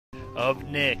of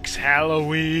Nick's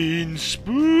Halloween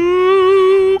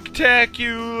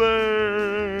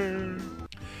Spooktacular.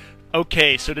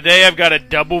 Okay, so today I've got a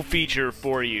double feature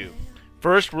for you.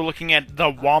 First, we're looking at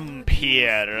The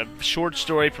Vampire, a short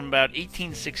story from about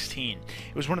 1816.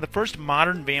 It was one of the first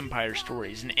modern vampire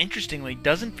stories, and interestingly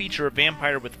doesn't feature a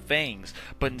vampire with fangs,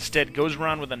 but instead goes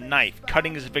around with a knife,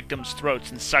 cutting his victims'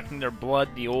 throats and sucking their blood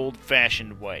the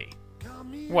old-fashioned way.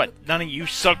 What, none of you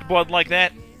sucked blood like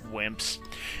that? Wimps.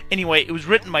 Anyway, it was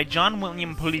written by John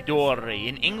William Polidori,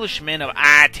 an Englishman of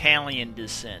Italian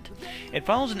descent. It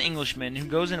follows an Englishman who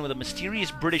goes in with a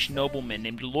mysterious British nobleman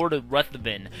named Lord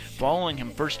Ruthven, following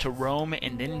him first to Rome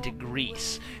and then into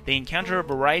Greece. They encounter a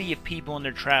variety of people in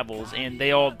their travels, and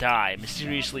they all die,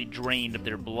 mysteriously drained of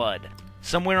their blood.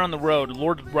 Somewhere on the road,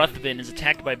 Lord Ruthven is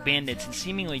attacked by bandits and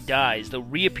seemingly dies, though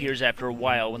reappears after a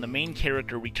while when the main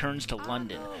character returns to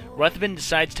London. Ruthven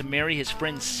decides to marry his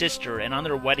friend's sister, and on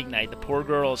their wedding night, the poor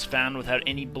girl is found without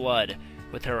any blood,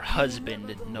 with her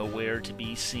husband nowhere to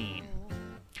be seen.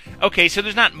 Okay, so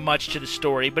there's not much to the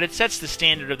story, but it sets the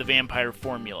standard of the vampire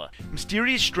formula.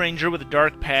 Mysterious stranger with a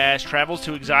dark past travels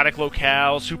to exotic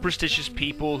locales, superstitious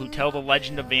people who tell the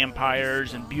legend of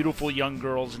vampires, and beautiful young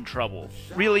girls in trouble.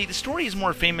 Really, the story is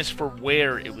more famous for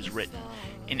where it was written.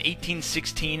 In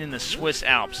 1816 in the Swiss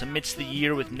Alps, amidst the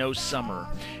year with no summer.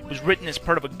 It was written as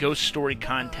part of a ghost story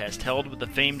contest held with the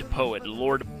famed poet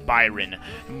Lord Byron,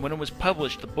 and when it was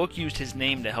published, the book used his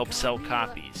name to help sell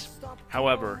copies.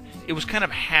 However, it was kind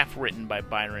of half-written by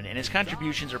Byron, and his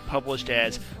contributions are published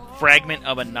as Fragment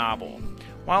of a Novel.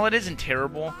 While it isn't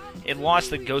terrible, it lost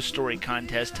the ghost story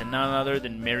contest to none other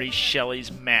than Mary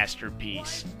Shelley's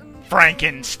masterpiece,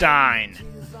 Frankenstein.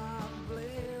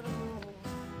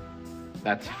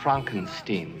 That's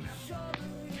Frankenstein.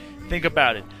 Think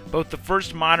about it. Both the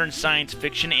first modern science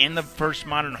fiction and the first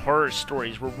modern horror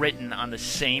stories were written on the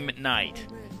same night.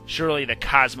 Surely the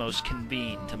cosmos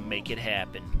convened to make it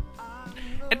happen.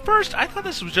 At first, I thought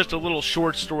this was just a little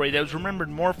short story that was remembered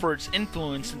more for its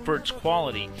influence than for its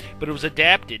quality, but it was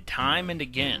adapted time and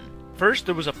again. First,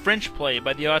 there was a French play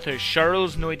by the author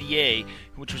Charles Nodier,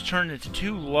 which was turned into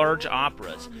 2 large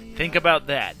operas. Think about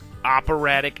that.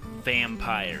 Operatic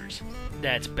vampires.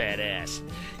 That's badass.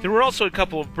 There were also a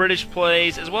couple of British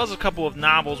plays, as well as a couple of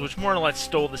novels which more or less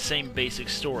stole the same basic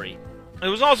story.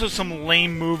 There was also some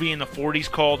lame movie in the 40s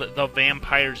called The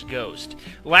Vampire's Ghost.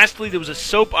 Lastly, there was a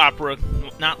soap opera,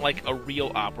 not like a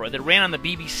real opera, that ran on the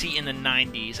BBC in the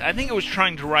 90s. I think it was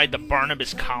trying to ride the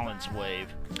Barnabas Collins wave.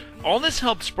 All this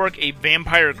helped spark a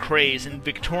vampire craze in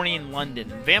Victorian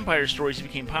London, and vampire stories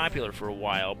became popular for a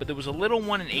while, but there was a little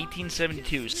one in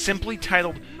 1872, simply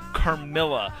titled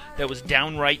Carmilla, that was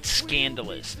downright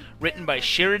scandalous. Written by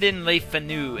Sheridan Le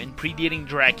Fanu and predating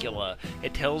Dracula,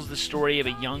 it tells the story of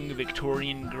a young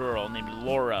Victorian girl named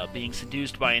Laura being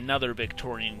seduced by another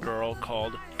Victorian girl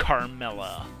called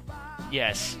Carmilla.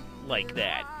 Yes, like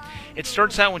that. It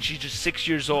starts out when she's just 6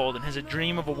 years old and has a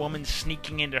dream of a woman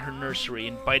sneaking into her nursery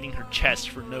and biting her chest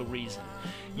for no reason.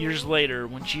 Years later,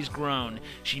 when she's grown,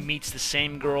 she meets the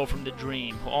same girl from the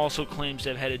dream, who also claims to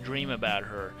have had a dream about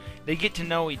her. They get to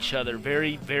know each other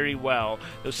very, very well,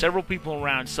 though several people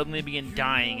around suddenly begin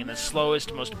dying in the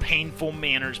slowest, most painful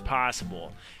manners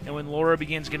possible. And when Laura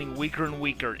begins getting weaker and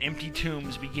weaker, empty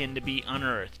tombs begin to be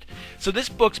unearthed. So this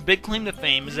book's big claim to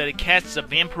fame is that it casts a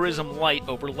vampirism light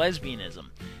over lesbianism.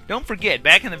 Don't forget,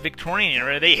 back in the Victorian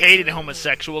era, they hated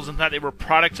homosexuals and thought they were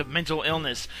products of mental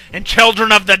illness and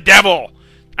children of the devil!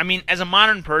 I mean, as a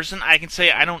modern person, I can say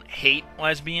I don't hate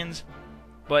lesbians,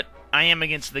 but I am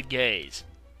against the gays.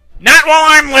 Not while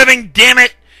I'm living, damn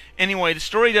it! Anyway, the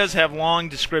story does have long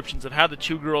descriptions of how the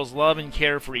 2 girls love and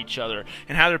care for each other,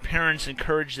 and how their parents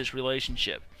encourage this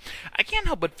relationship. I can't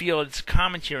help but feel it's a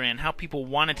commentary on how people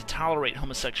wanted to tolerate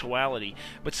homosexuality,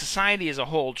 but society as a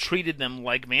whole treated them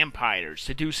like vampires,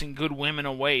 seducing good women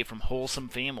away from wholesome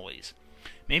families.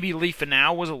 Maybe Lee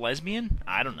Fanow was a lesbian?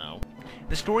 I don't know.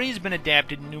 The story has been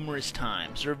adapted numerous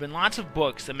times. There have been lots of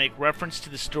books that make reference to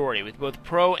the story with both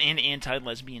pro- and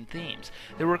anti-lesbian themes.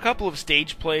 There were a couple of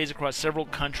stage plays across several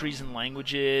countries and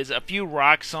languages, a few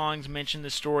rock songs mentioned the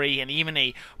story, and even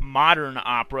a modern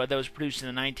opera that was produced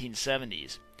in the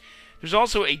 1970s. There's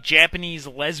also a Japanese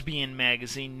lesbian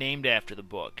magazine named after the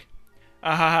book.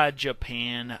 Ah,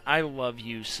 Japan, I love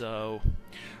you so.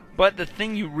 But the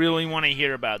thing you really want to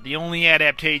hear about, the only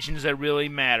adaptations that really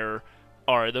matter,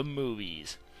 are the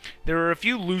movies. There are a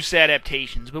few loose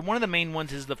adaptations, but one of the main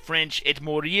ones is the French Et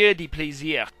Mourir de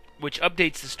Plaisir, which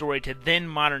updates the story to then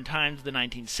modern times of the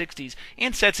 1960s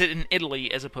and sets it in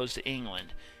Italy as opposed to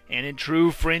England. and in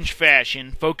true French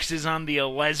fashion, focuses on the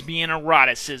lesbian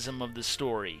eroticism of the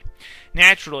story.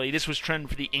 Naturally, this was trend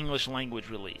for the English language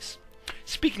release.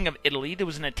 Speaking of Italy, there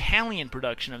was an Italian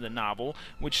production of the novel,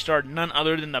 which starred none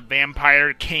other than the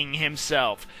vampire king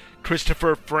himself,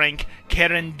 Christopher Frank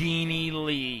Carandini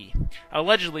Lee.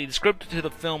 Allegedly, the script to the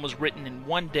film was written in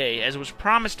one day, as it was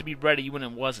promised to be ready when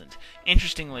it wasn't.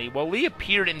 Interestingly, while Lee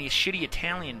appeared in the shitty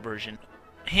Italian version,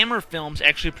 Hammer Films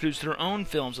actually produced their own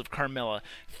films of Carmilla,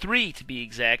 3 to be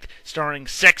exact, starring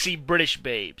sexy British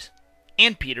babes.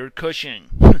 And Peter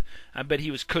Cushing. I bet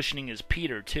he was cushioning his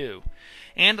Peter, too.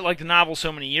 And, like the novel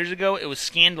so many years ago, it was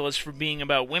scandalous for being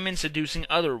about women seducing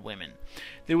other women.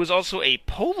 There was also a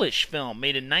Polish film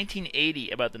made in 1980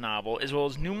 about the novel, as well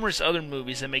as numerous other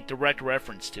movies that make direct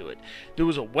reference to it. There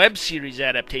was a web series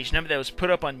adaptation of it that was put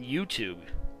up on YouTube.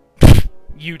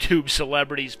 YouTube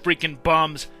celebrities, freaking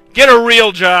bums. Get a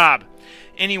real job!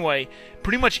 Anyway,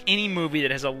 pretty much any movie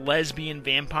that has a lesbian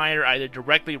vampire either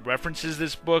directly references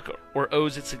this book or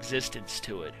owes its existence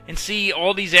to it. And see,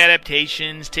 all these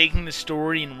adaptations, taking the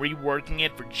story and reworking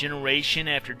it for generation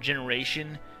after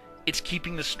generation, it's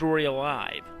keeping the story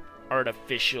alive,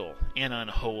 artificial, and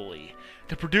unholy.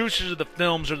 The producers of the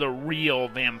films are the real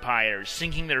vampires,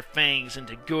 sinking their fangs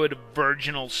into good,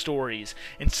 virginal stories,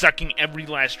 and sucking every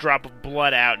last drop of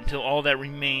blood out until all that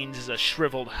remains is a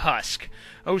shriveled husk.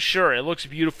 Oh sure, it looks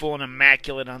beautiful and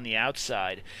immaculate on the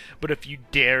outside, but if you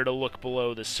dare to look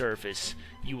below the surface,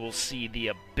 you will see the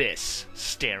abyss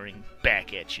staring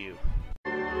back at you.